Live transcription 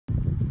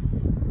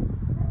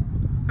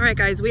All right,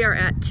 guys, we are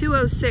at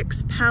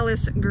 206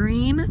 Palace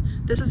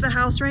Green. This is the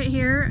house right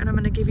here, and I'm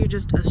gonna give you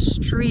just a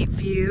street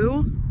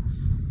view.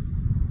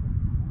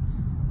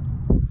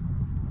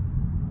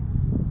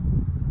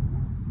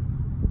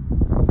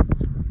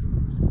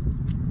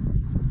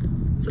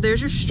 So there's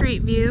your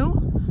street view,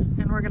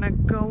 and we're gonna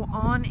go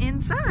on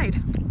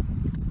inside.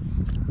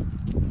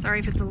 Sorry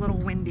if it's a little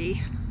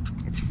windy.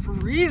 It's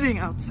freezing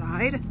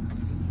outside.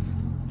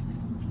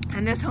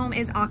 And this home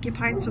is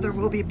occupied, so there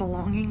will be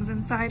belongings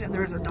inside, and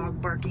there's a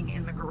dog barking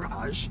in the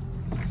garage.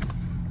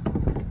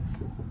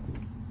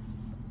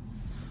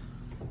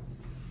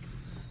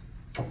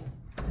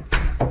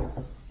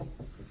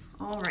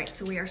 All right,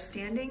 so we are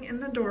standing in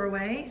the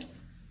doorway.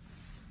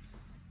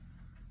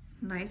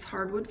 Nice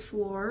hardwood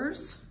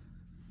floors.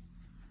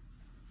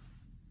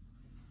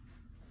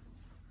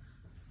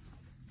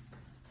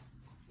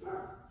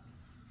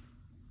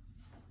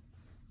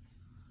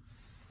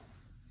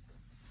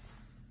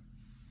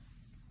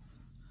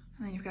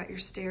 And then you've got your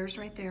stairs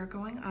right there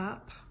going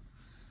up.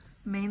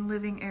 Main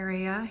living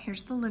area.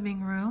 Here's the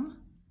living room.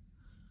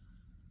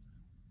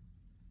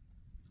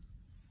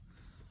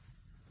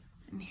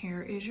 And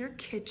here is your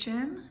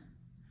kitchen.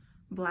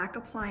 Black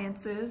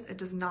appliances. It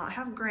does not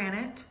have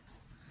granite.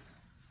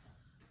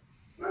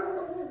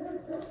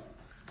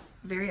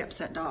 Very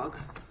upset dog.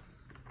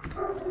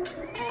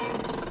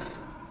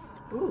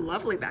 Ooh,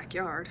 lovely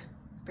backyard.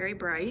 Very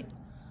bright.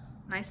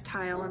 Nice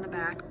tile in the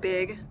back.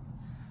 Big.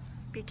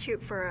 Be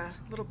cute for a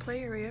little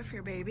play area for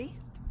your baby.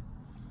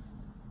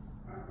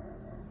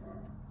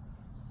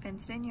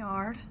 Fenced in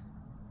yard.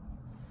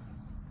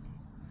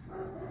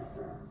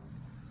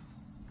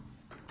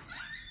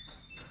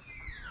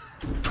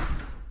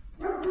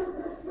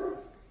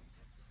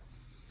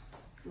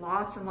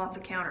 Lots and lots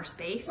of counter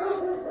space.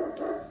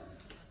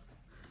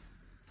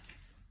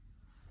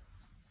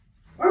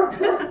 Lots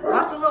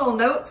of little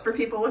notes for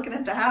people looking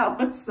at the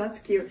house. That's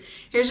cute.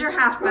 Here's your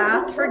half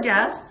bath for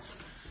guests.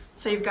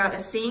 So you've got a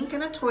sink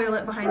and a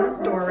toilet behind this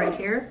door right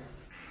here.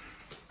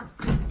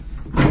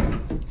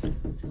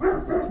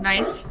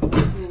 Nice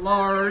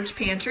large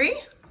pantry.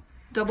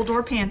 Double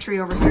door pantry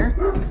over here.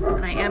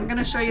 And I am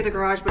gonna show you the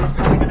garage, but it's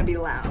probably gonna be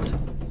loud.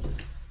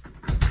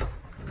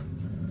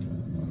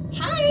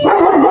 Hi,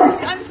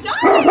 I'm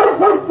sorry.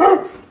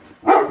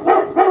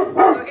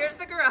 So here's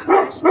the garage.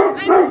 I'm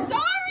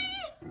sorry.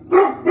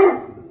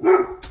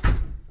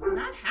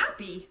 Not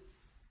happy.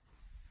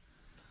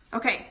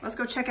 Okay, let's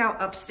go check out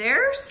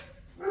upstairs.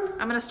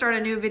 I'm gonna start a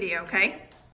new video, okay?